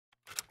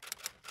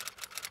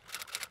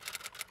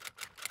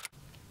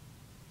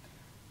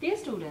Dear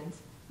students,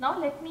 now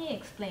let me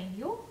explain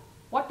you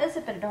what is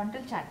a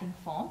periodontal charting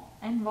form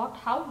and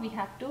how we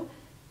have to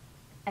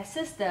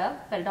assess the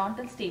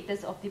periodontal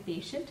status of the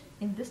patient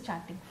in this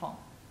charting form.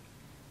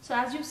 So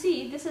as you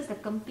see, this is the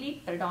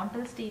complete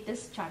periodontal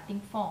status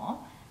charting form,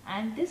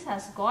 and this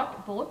has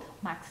got both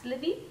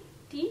maxillary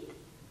teeth,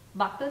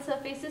 buccal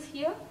surfaces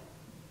here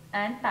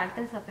and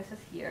palatal surfaces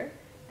here,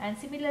 and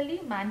similarly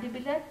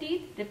mandibular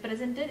teeth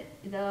represented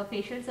the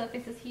facial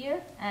surfaces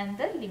here and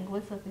the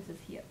lingual surfaces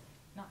here.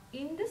 Now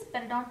in this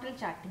periodontal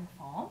charting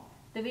form,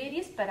 the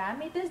various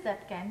parameters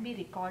that can be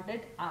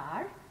recorded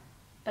are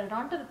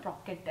periodontal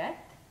pocket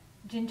depth,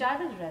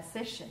 gingival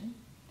recession,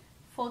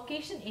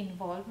 furcation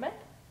involvement,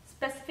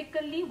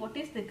 specifically what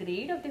is the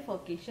grade of the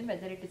furcation,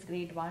 whether it is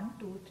grade 1,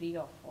 2, 3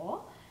 or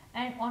 4,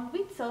 and on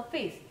which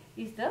surface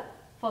is the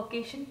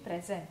furcation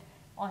present.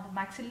 On the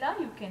maxilla,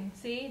 you can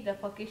say the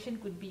furcation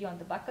could be on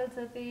the buccal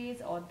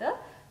surface or the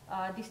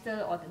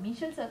distal or the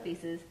mesial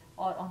surfaces,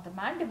 or on the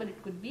mandible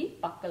it could be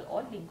buccal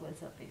or lingual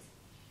surface.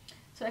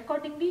 So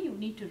accordingly you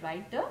need to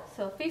write the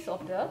surface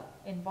of the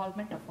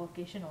involvement of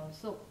furcation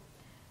also.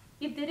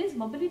 If there is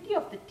mobility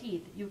of the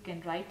teeth, you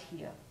can write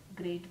here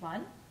grade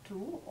 1,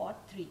 2 or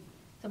 3.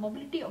 So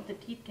mobility of the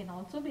teeth can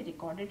also be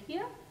recorded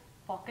here.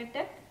 Pocket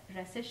depth,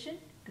 recession,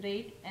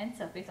 grade and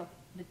surface of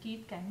the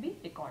teeth can be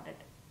recorded.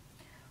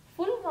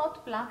 Full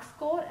mouth plaque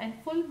score and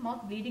full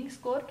mouth bleeding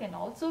score can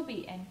also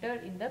be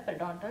entered in the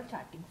periodontal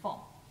charting form.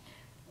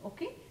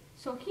 Okay,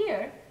 so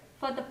here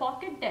for the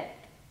pocket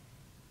depth,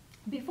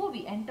 before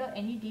we enter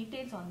any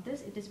details on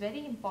this, it is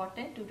very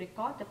important to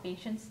record the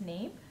patient's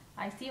name,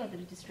 IC or the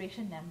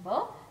registration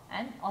number,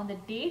 and on the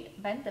date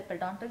when the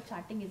periodontal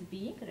charting is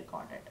being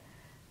recorded.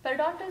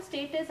 Periodontal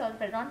status or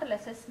periodontal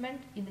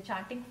assessment in the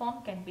charting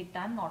form can be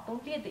done not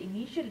only at the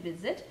initial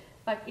visit,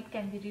 but it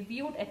can be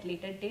reviewed at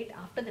later date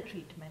after the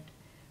treatment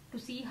to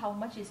see how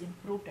much is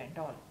improved and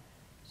all.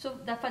 So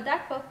for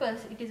that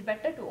purpose, it is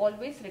better to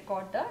always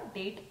record the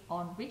date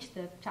on which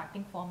the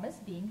charting form is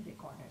being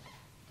recorded.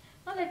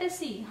 Now let us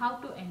see how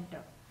to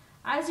enter.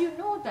 As you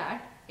know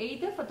that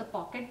either for the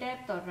pocket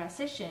depth or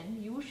recession,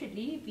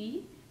 usually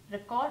we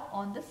record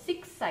on the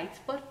 6 sides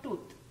per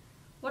tooth.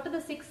 What are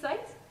the 6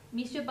 sides?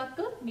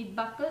 Mesiobuccal,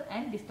 midbuccal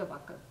and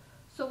distobuccal.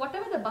 So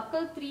whatever the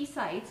buccal 3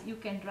 sides, you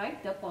can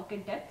write the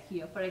pocket depth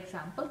here. For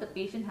example, the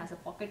patient has a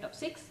pocket of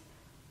 6,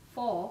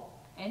 4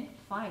 and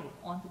 5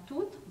 on the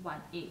tooth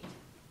 1-8.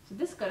 So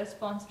this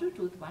corresponds to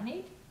tooth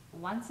 1-8,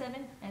 1-7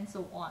 and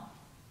so on.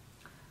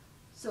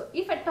 So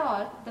if at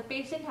all the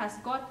patient has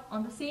got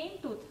on the same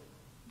tooth,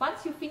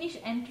 once you finish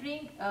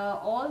entering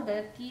all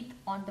the teeth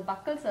on the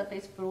buccal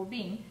surface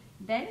probing,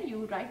 then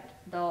you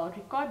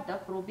record the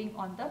probing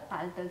on the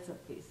palatal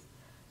surface.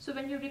 So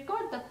when you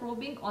record the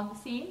probing on the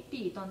same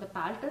teeth on the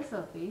palatal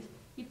surface,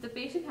 if the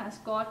patient has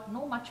got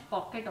no much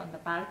pocket on the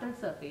palatal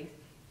surface,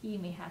 he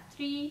may have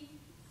 3,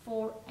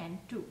 4 and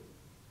 2.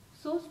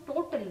 So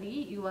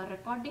totally you are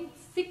recording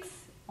 6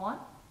 on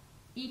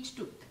each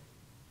tooth,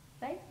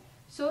 right?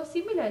 So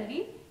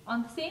similarly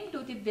on the same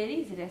tooth, if there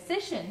is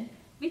recession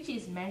which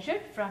is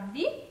measured from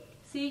the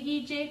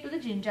CEJ to the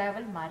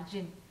gingival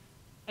margin,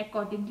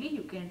 accordingly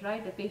you can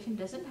write the patient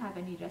doesn't have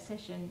any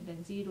recession,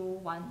 then 0,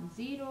 1,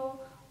 0,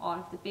 or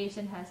if the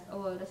patient has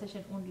a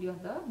recession only on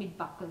the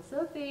mid-buccal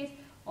surface,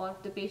 or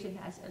if the patient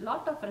has a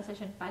lot of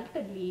recession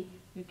palatally,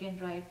 you can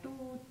write 2,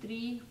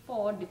 3,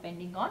 4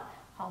 depending on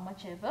how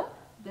much ever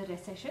the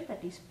recession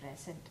that is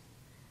present.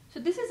 So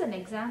this is an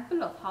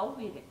example of how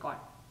we record.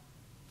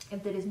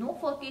 If there is no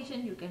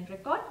furcation, you can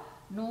record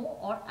no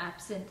or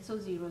absent, so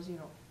 0, 0.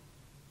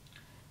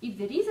 If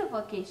there is a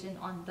furcation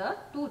on the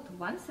tooth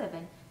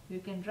 1-7, you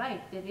can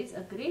write there is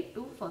a grade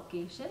 2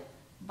 furcation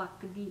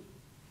buccally.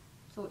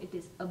 So it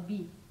is a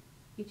B,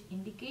 which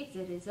indicates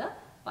there is a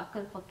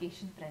buccal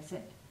furcation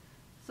present.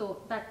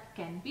 So that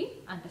can be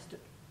understood.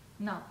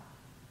 Now,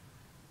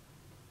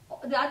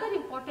 the other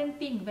important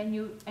thing when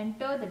you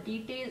enter the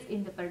details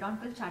in the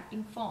periodontal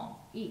charting form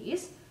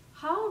is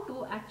how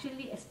to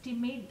actually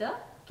estimate the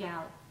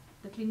CAL,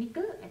 the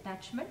clinical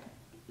attachment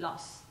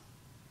loss.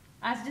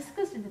 As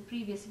discussed in the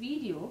previous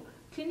video,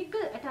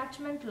 clinical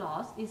attachment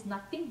loss is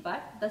nothing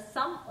but the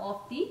sum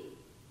of the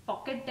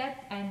pocket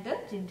depth and the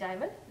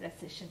gingival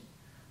recession.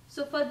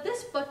 So for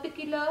this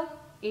particular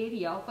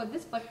area, for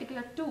this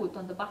particular tooth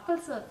on the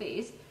buccal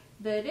surface,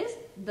 there is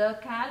the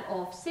CAL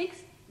of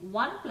 6,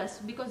 1 plus,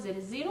 because there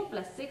is 0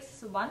 plus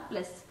 6, 1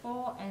 plus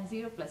 4 and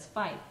 0 plus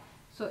 5.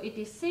 So it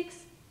is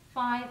 6,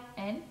 5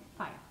 and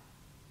 5.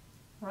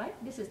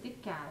 Right? This is the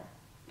CAL,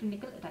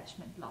 clinical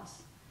attachment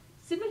loss.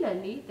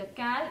 Similarly, the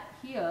CAL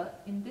here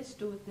in this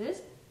tooth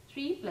is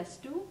 3 plus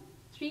 2,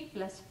 3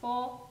 plus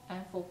 4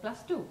 and 4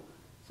 plus 2.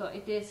 So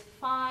it is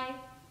 5,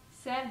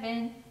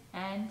 7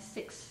 and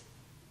 6.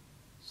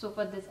 So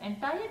for this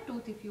entire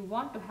tooth, if you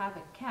want to have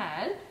a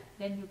CAL,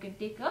 then you can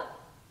take a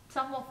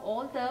sum of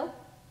all the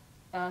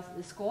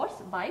scores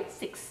by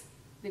 6,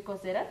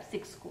 because there are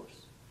 6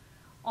 scores.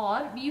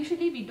 Or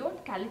usually we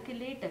don't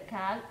calculate the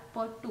CAL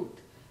per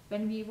tooth.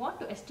 When we want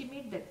to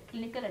estimate the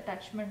clinical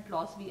attachment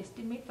loss, we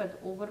estimate for the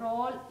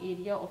overall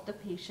area of the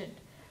patient.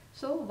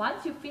 So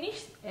once you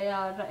finish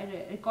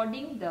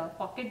recording the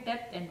pocket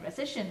depth and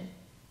recession,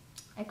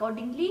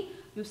 accordingly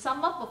you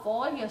sum up of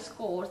all your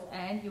scores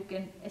and you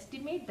can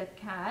estimate the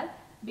CAL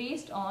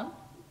based on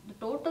the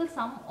total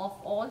sum of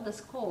all the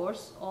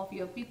scores of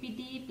your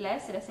PPD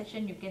plus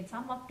recession. You can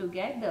sum up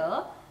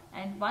together,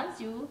 and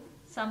once you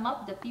sum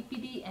up the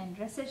PPD and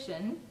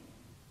recession,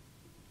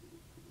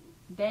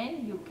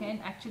 then you can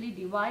actually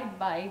divide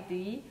by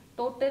the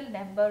total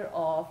number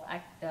of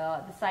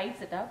the sites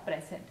that are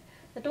present.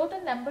 The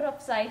total number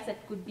of sites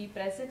that could be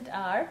present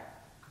are,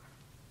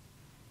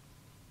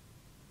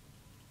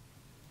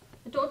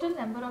 the total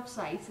number of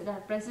sites that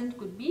are present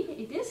could be,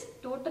 it is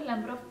total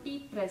number of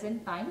teeth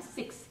present times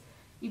 6.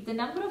 If the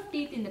number of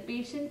teeth in the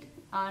patient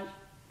are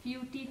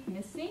few teeth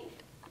missing,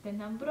 the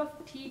number of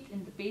teeth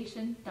in the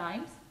patient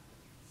times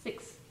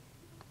 6.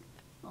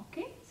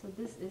 Okay, so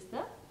this is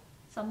the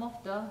sum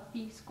of the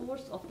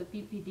scores of the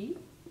PPD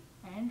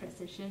and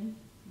recession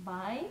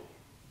by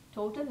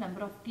total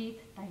number of teeth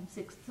times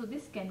 6. So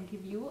this can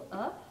give you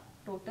a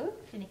total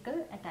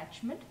clinical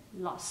attachment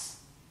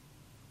loss.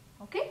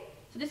 Okay,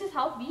 so this is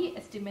how we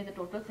estimate the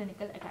total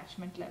clinical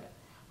attachment level.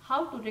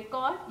 How to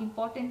record?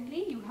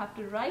 Importantly, you have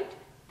to write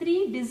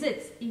 3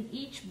 digits in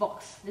each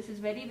box. This is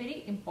very,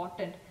 very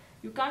important.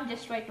 You can't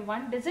just write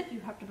 1 digit, you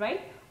have to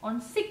write on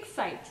 6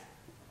 sides.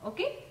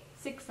 Okay,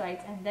 6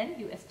 sides, and then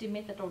you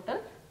estimate the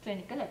total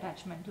clinical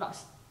attachment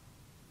loss.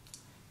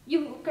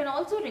 You can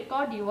also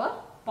record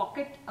your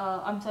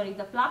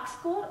the plaque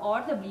score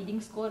or the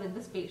bleeding score in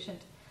this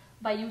patient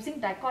by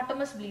using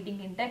dichotomous bleeding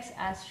index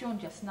as shown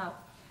just now.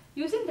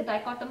 Using the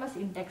dichotomous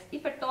index,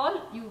 if at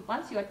all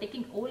once you are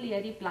taking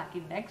O'Leary plaque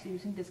index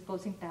using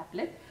disclosing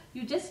tablet,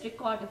 you just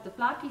record if the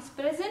plaque is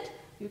present,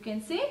 you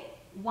can say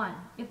 1.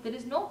 If there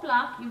is no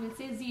plaque, you will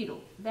say 0,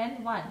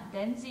 then 1,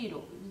 then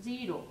 0,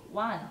 0,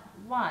 1,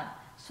 1,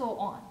 so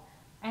on.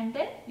 And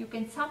then you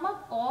can sum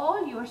up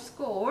all your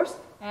scores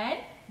and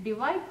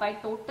divide by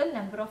total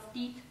number of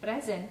teeth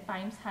present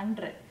times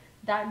 100.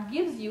 That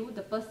gives you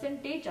the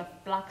percentage of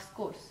plaque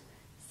scores.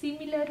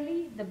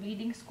 Similarly, the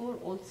bleeding score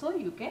also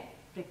you can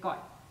record.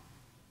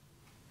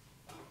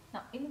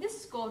 Now in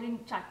this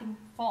scoring charting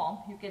form,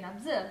 you can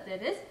observe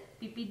there is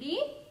PPD,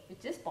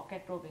 which is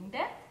pocket probing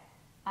depth,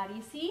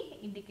 REC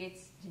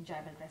indicates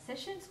gingival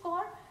recession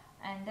score,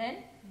 and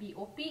then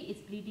BOP is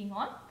bleeding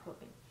on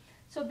probing.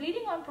 So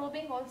bleeding on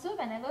probing also,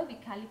 whenever we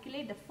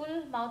calculate the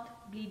full mouth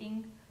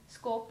bleeding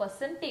score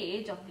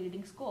percentage of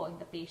bleeding score in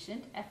the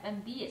patient,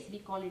 FMBS, we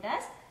call it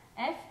as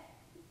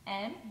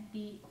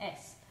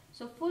FMBS.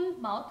 So full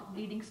mouth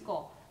bleeding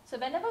score. So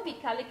whenever we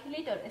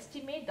calculate or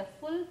estimate the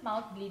full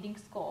mouth bleeding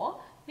score,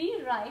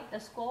 we write the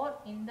score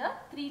in the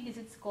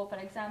 3-digit score. For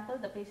example,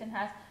 the patient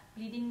has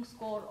bleeding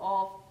score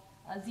of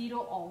 0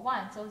 or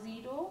 1. So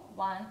 0,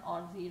 1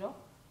 or 0,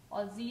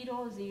 or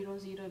 0, 0,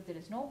 0 if there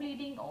is no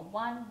bleeding, or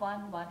 1,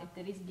 1, 1 if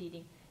there is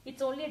bleeding.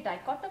 It's only a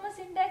dichotomous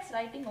index,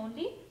 writing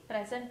only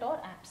present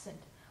or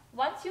absent.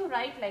 Once you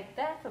write like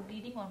that for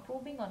bleeding on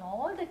probing on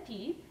all the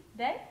teeth,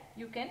 then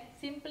you can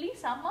simply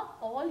sum up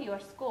all your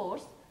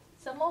scores,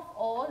 sum of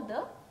all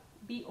the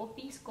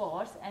BOP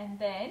scores, and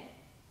then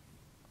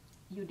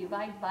you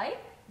divide by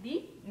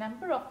the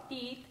number of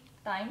teeth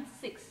times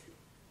 6,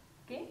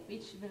 okay,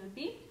 which will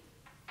be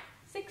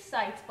 6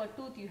 sides per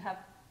tooth you have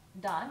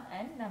done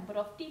and number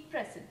of teeth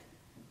present.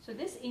 So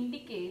this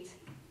indicates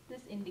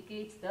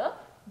the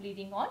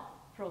bleeding on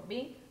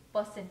probing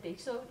percentage.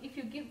 So if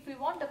you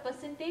want the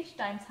percentage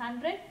times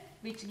 100,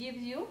 which gives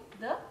you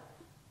the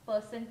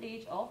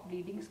percentage of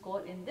bleeding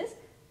score in this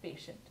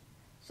patient.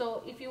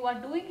 So if you are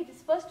doing it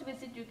is first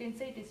visit, you can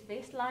say it is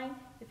baseline.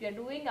 If you are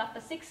doing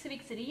after 6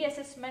 weeks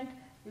reassessment,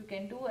 you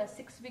can do a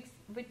 6 weeks,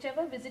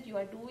 whichever visit you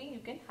are doing, you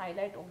can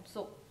highlight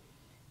also.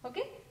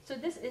 Okay, so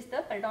this is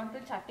the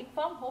periodontal charting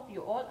form. Hope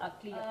you all are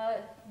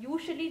clear.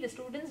 Usually the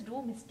students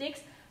do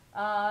mistakes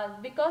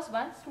because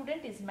one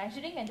student is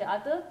measuring and the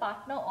other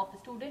partner of the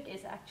student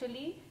is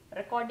actually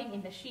recording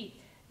in the sheet.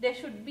 There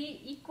should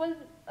be equal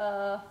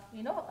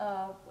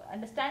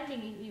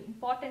understanding,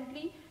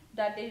 importantly,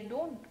 that they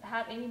don't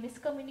have any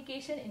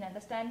miscommunication in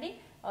understanding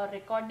or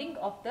recording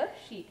of the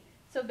sheet.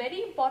 So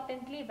very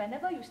importantly,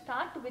 whenever you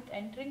start with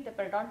entering the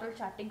periodontal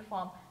charting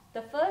form,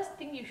 the first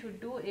thing you should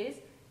do is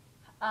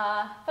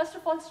first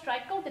of all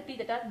strike out the teeth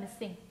that are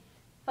missing.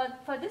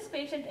 For this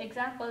patient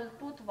example,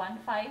 tooth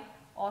 1-5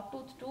 or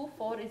tooth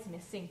 2-4 is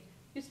missing.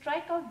 You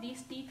strike out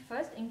these teeth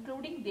first,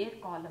 including their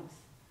columns.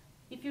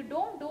 If you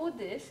don't do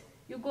this,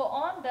 you go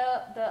on,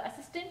 the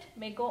assistant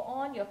may go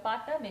on, your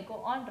partner may go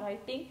on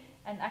writing,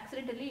 and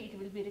accidentally it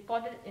will be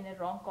recorded in a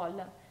wrong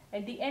column.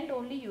 At the end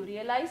only you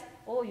realize,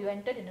 oh, you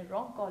entered in a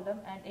wrong column,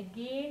 and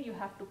again you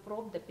have to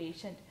probe the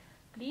patient.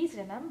 Please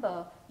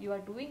remember, you are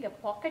doing a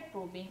pocket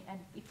probing and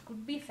it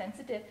could be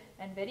sensitive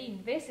and very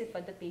invasive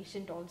for the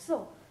patient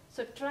also.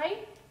 So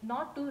try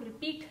not to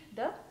repeat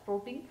the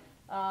probing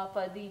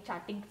for the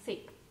charting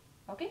sake.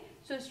 Okay,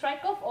 so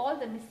strike off all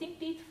the missing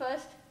teeth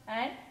first,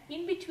 and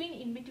in between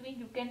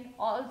you can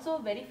also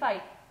verify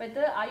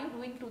whether are you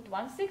doing tooth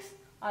 1-6,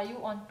 are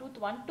you on tooth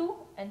 1-2,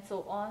 and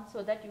so on,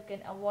 so that you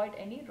can avoid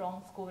any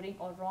wrong scoring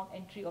or wrong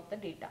entry of the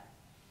data.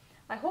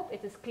 I hope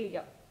it is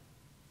clear.